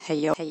Hey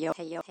yo. Welcome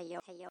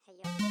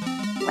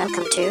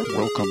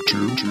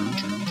to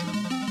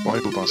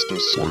Bible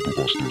Busters.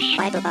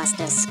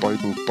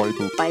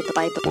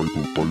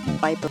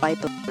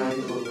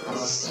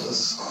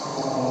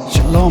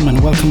 Shalom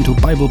and welcome to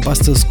Bible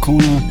Busters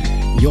Corner,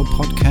 your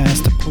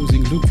podcast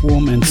opposing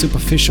lukewarm and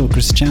superficial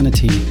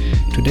Christianity.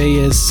 Today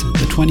is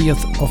the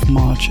 20th of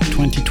March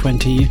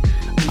 2020.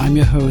 I'm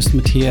your host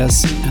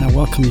Matthias and I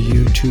welcome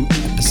you to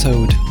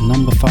episode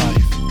number 5.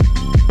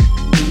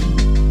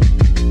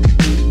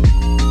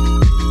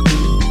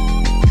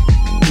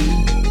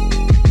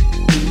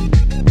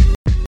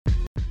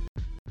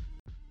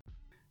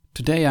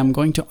 Today I'm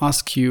going to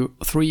ask you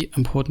 3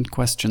 important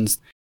questions.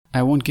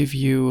 I won't give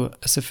you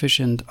a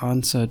sufficient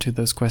answer to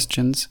those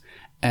questions,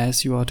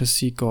 as you are to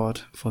seek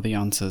God for the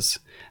answers.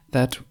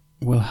 That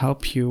will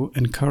help you,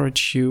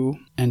 encourage you,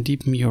 and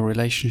deepen your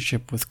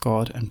relationship with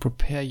God and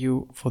prepare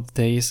you for the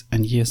days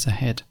and years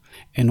ahead.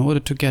 In order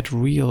to get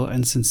real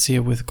and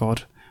sincere with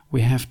God, we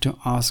have to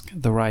ask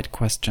the right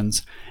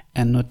questions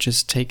and not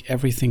just take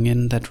everything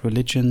in that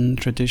religion,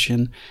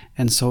 tradition,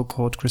 and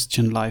so-called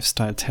Christian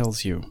lifestyle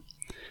tells you.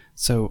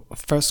 So,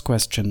 first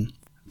question,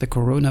 the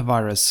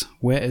coronavirus,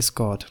 where is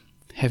God?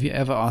 Have you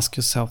ever asked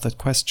yourself that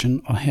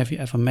question, or have you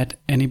ever met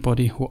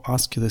anybody who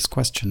asked you this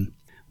question?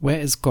 Where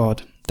is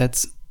God?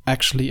 That's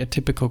actually a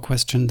typical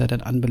question that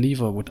an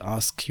unbeliever would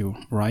ask you,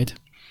 right?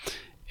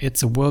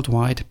 It's a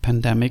worldwide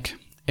pandemic.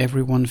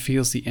 Everyone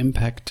feels the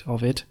impact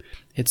of it.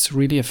 It's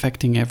really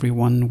affecting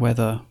everyone,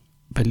 whether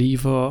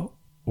believer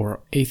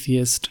or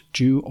atheist,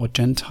 Jew or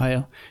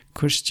Gentile,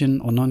 Christian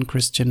or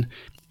non-Christian.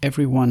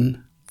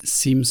 Everyone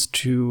seems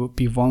to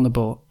be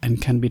vulnerable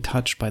and can be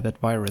touched by that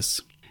virus.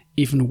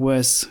 Even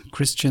worse,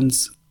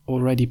 Christians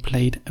already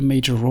played a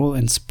major role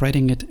in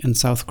spreading it in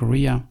South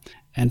Korea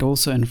and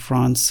also in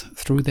France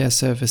through their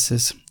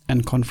services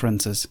and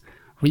conferences.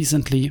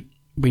 Recently,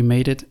 we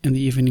made it in the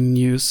evening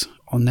news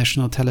on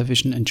national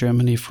television in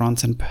Germany,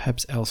 France, and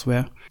perhaps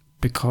elsewhere,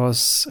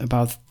 because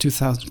about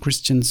 2,000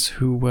 Christians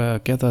who were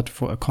gathered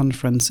for a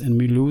conference in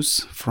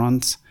Mulhouse,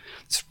 France,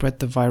 spread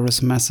the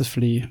virus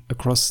massively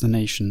across the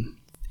nation.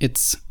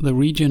 It's the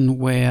region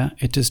where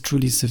it is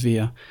truly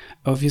severe.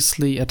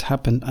 Obviously, it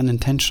happened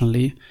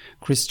unintentionally.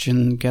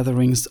 Christian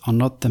gatherings are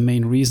not the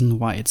main reason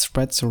why it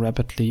spread so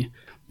rapidly.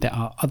 There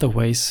are other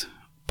ways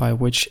by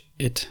which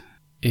it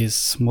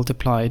is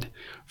multiplied.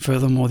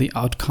 Furthermore, the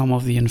outcome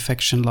of the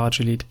infection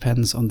largely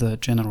depends on the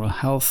general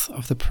health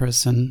of the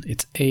person,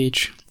 its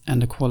age,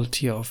 and the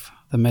quality of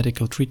the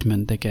medical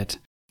treatment they get.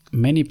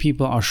 Many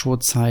people are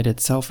short-sighted,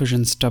 selfish,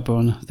 and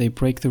stubborn. They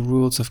break the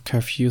rules of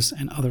curfews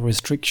and other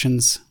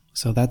restrictions.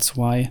 So that's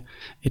why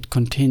it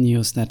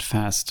continues that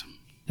fast.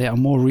 There are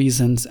more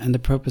reasons, and the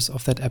purpose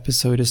of that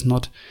episode is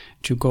not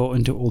to go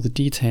into all the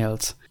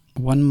details.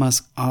 One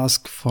must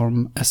ask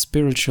from a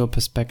spiritual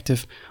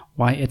perspective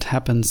why it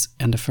happens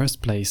in the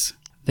first place.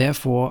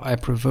 Therefore, I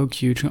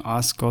provoke you to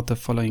ask God the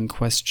following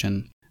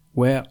question.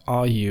 Where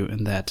are you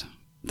in that?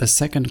 The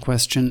second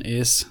question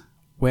is,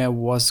 where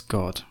was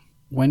God?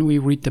 When we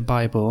read the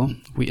Bible,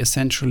 we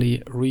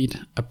essentially read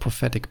a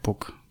prophetic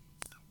book.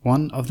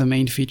 One of the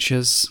main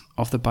features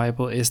of the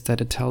Bible is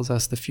that it tells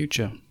us the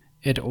future.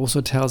 It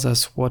also tells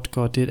us what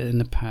God did in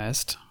the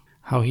past,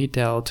 how he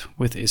dealt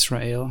with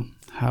Israel,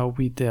 how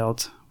we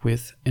dealt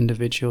with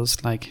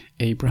individuals like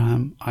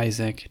Abraham,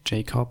 Isaac,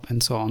 Jacob,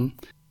 and so on,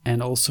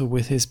 and also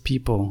with his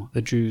people,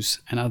 the Jews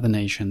and other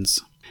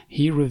nations.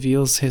 He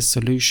reveals his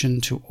solution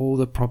to all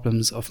the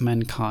problems of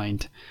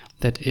mankind,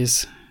 that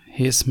is,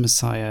 his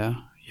Messiah,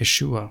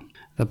 Yeshua.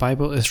 The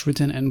Bible is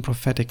written in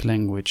prophetic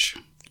language.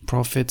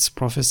 Prophets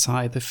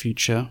prophesy the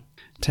future,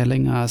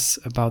 telling us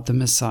about the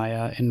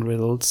Messiah in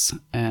riddles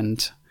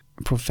and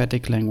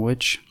prophetic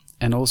language,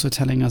 and also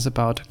telling us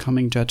about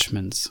coming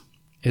judgments.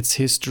 It's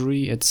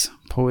history, it's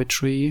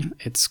poetry,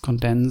 it's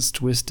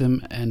condensed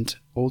wisdom, and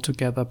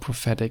altogether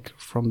prophetic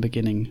from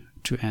beginning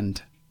to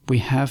end. We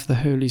have the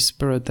Holy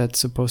Spirit that's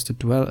supposed to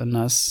dwell in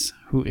us,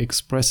 who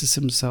expresses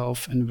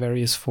himself in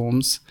various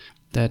forms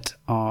that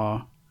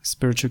are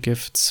spiritual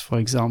gifts, for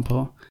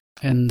example.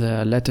 In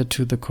the letter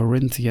to the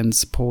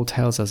Corinthians, Paul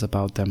tells us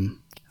about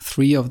them.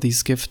 3 of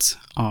these gifts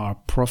are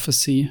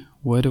prophecy,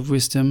 word of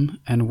wisdom,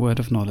 and word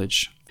of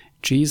knowledge.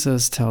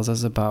 Jesus tells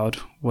us about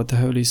what the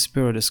Holy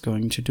Spirit is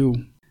going to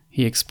do.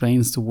 He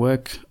explains the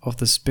work of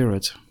the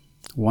Spirit.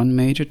 One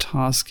major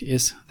task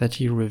is that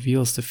he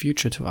reveals the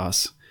future to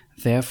us.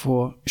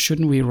 Therefore,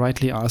 shouldn't we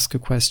rightly ask a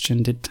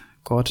question, did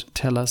God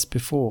tell us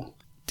before?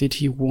 Did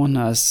he warn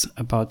us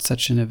about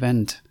such an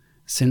event,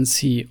 since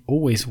he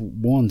always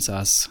warns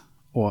us?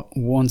 Or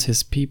warns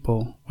his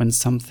people when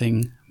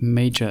something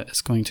major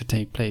is going to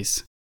take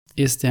place?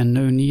 Is there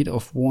no need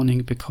of warning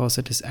because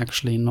it is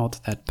actually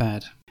not that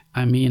bad?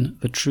 I mean,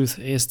 the truth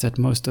is that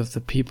most of the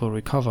people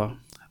recover.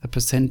 The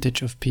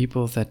percentage of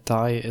people that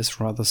die is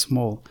rather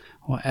small.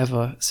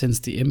 However, since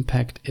the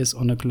impact is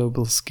on a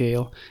global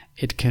scale,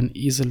 it can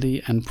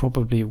easily and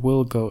probably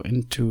will go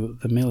into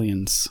the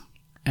millions.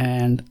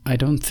 And I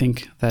don't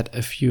think that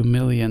a few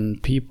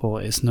million people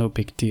is no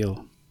big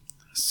deal.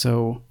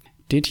 So,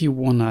 did he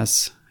warn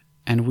us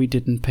and we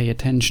didn't pay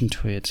attention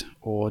to it?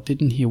 Or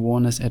didn't he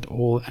warn us at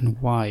all, and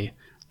why?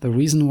 The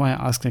reason why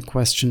I ask that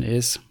question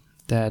is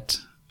that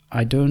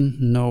I don't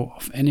know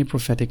of any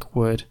prophetic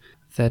word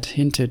that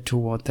hinted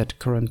toward that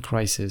current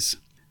crisis.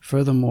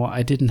 Furthermore,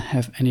 I didn't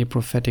have any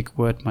prophetic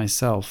word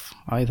myself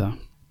either.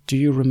 Do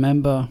you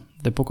remember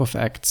the book of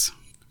Acts?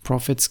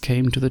 Prophets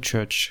came to the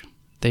church.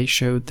 They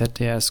showed that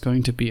there is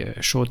going to be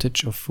a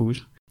shortage of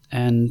food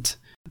and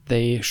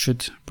they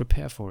should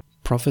prepare for it.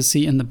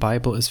 Prophecy in the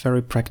Bible is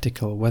very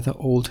practical, whether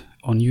Old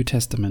or New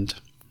Testament.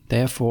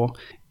 Therefore,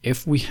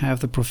 if we have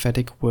the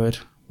prophetic word,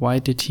 why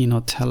did he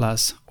not tell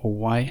us, or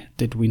why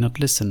did we not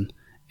listen?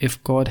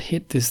 If God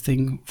hid this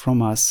thing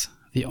from us,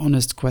 the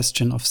honest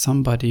question of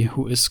somebody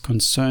who is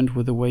concerned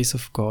with the ways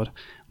of God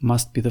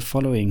must be the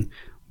following: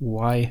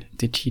 why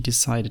did he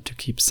decide to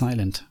keep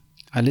silent?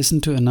 I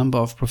listened to a number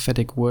of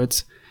prophetic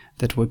words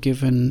that were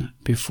given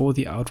before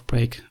the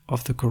outbreak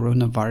of the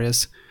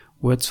coronavirus,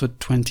 words for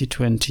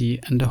 2020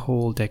 and the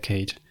whole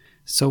decade.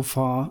 So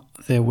far,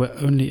 there were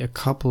only a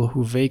couple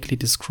who vaguely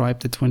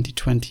described the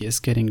 2020 as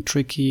getting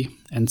tricky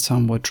and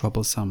somewhat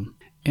troublesome.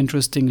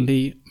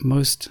 Interestingly,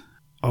 most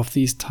of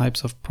these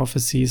types of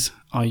prophecies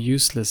are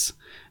useless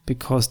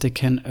because they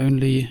can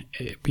only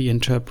be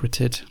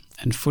interpreted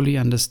and fully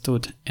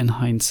understood in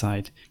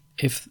hindsight,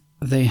 if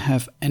they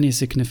have any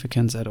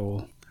significance at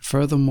all.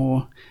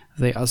 Furthermore,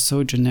 they are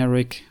so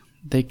generic,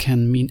 they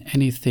can mean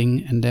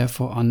anything and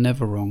therefore are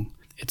never wrong.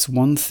 It's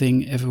one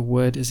thing if a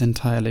word is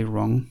entirely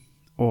wrong,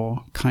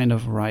 or kind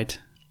of right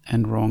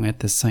and wrong at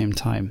the same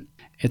time.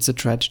 It's a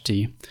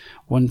tragedy.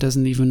 One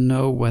doesn't even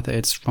know whether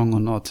it's wrong or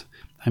not.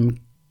 I'm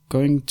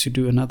going to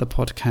do another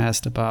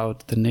podcast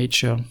about the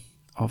nature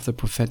of the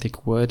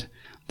prophetic word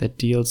that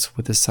deals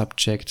with the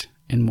subject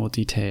in more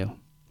detail.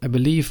 I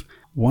believe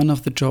one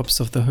of the jobs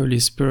of the Holy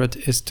Spirit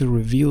is to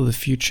reveal the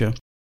future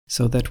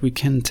so that we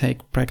can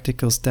take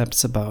practical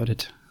steps about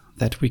it,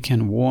 that we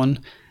can warn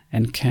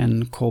and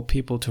can call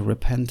people to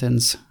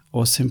repentance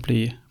or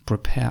simply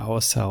prepare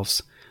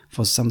ourselves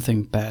for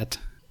something bad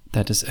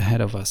that is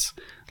ahead of us.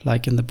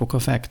 Like in the book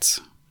of Acts,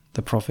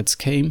 the prophets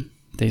came,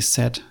 they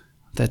said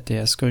that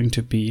there's going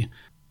to be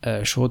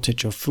a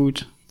shortage of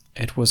food.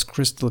 It was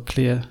crystal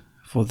clear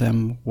for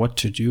them what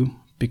to do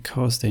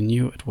because they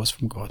knew it was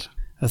from God.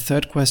 A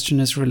third question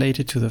is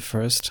related to the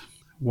first.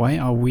 Why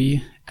are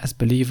we, as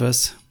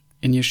believers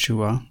in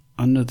Yeshua,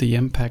 under the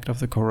impact of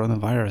the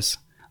coronavirus?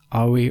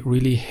 Are we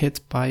really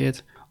hit by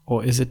it,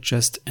 or is it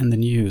just in the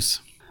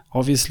news?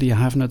 Obviously, I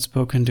have not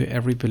spoken to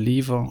every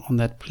believer on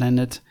that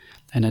planet,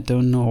 and I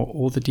don't know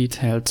all the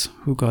details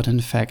who got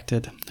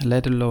infected,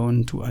 let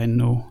alone do I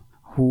know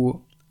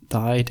who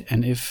died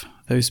and if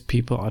those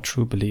people are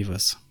true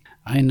believers.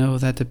 I know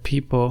that the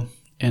people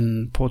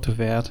in Porto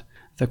Verde,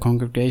 the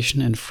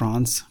congregation in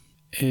France,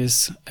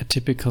 is a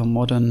typical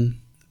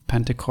modern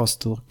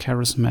Pentecostal,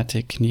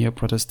 charismatic,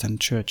 neo-Protestant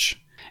church.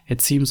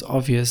 It seems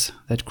obvious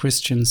that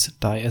Christians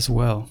die as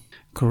well.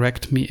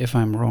 Correct me if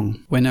I'm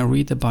wrong. When I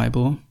read the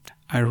Bible,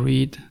 I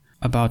read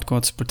about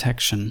God's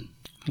protection.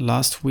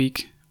 Last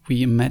week,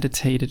 we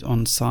meditated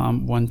on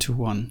Psalm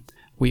 121.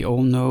 We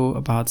all know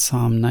about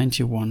Psalm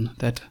 91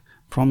 that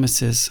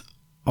promises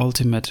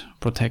ultimate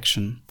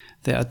protection.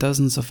 There are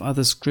dozens of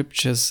other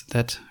scriptures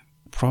that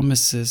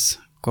promises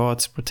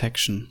God's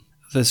protection.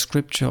 The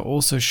scripture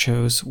also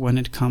shows when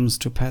it comes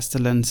to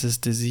pestilences,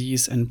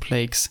 disease and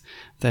plagues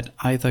that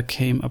either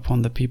came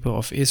upon the people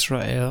of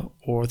Israel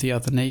or the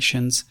other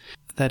nations,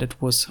 that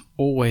it was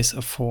always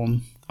a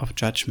form of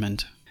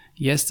judgment.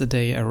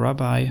 Yesterday, a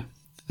rabbi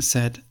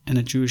said in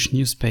a Jewish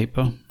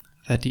newspaper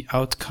that the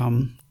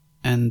outcome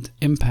and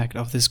impact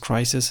of this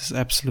crisis is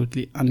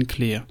absolutely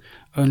unclear.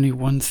 Only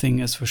one thing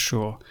is for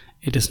sure: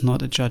 it is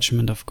not a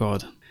judgment of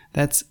God.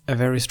 That's a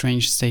very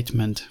strange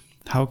statement.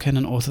 How can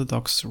an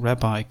Orthodox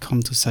rabbi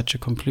come to such a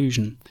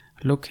conclusion?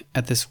 Look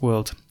at this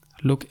world.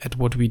 Look at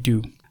what we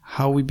do,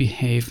 how we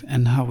behave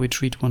and how we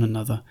treat one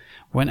another.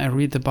 When I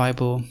read the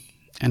Bible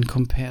and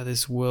compare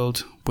this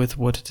world with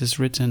what it is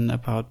written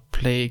about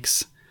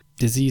plagues,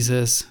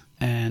 diseases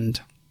and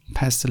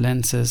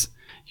pestilences,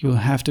 you'll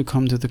have to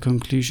come to the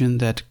conclusion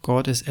that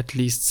God is at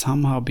least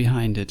somehow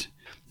behind it.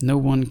 No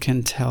one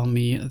can tell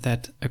me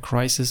that a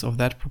crisis of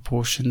that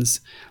proportions,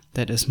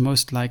 that is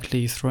most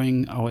likely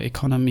throwing our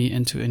economy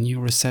into a new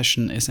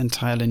recession, is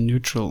entirely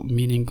neutral,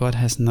 meaning God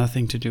has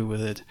nothing to do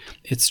with it.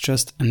 It's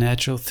just a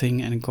natural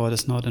thing and God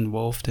is not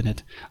involved in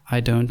it.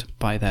 I don't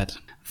buy that.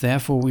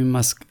 Therefore, we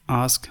must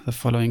ask the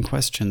following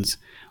questions.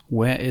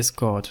 Where is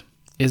God?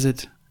 Is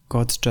it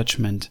God's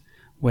judgment?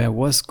 Where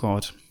was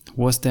God?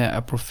 Was there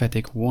a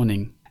prophetic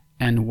warning?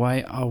 And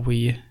why are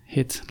we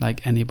hit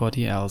like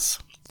anybody else?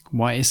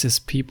 Why is His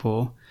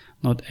people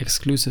not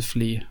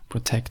exclusively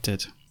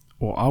protected?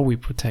 Or are we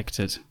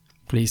protected?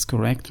 Please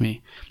correct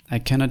me. I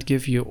cannot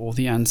give you all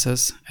the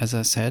answers, as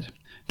I said,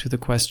 to the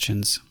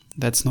questions.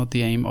 That's not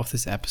the aim of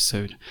this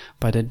episode.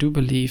 But I do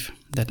believe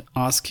that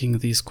asking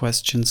these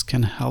questions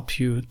can help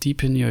you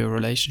deepen your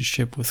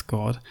relationship with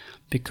God,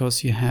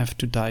 because you have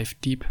to dive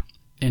deep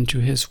into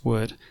His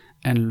Word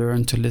and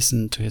learn to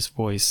listen to His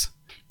voice.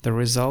 The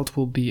result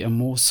will be a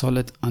more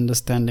solid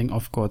understanding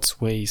of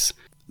God's ways.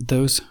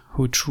 Those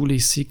who truly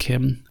seek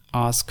Him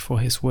ask for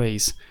His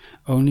ways.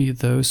 Only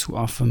those who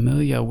are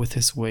familiar with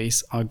His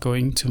ways are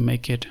going to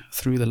make it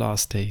through the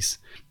last days.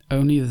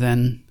 Only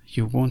then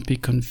you won't be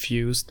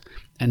confused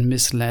and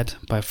misled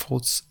by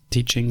false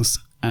teachings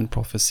and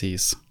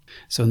prophecies.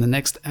 So in the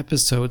next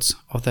episodes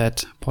of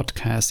that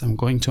podcast, I'm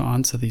going to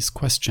answer these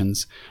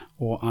questions,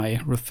 or I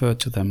refer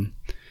to them.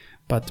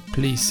 But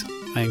please,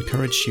 I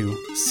encourage you,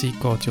 seek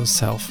God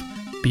yourself,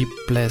 be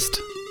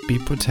blessed, be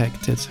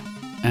protected,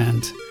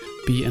 and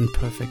be in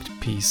perfect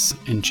peace.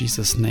 In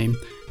Jesus' name,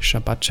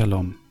 Shabbat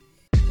Shalom.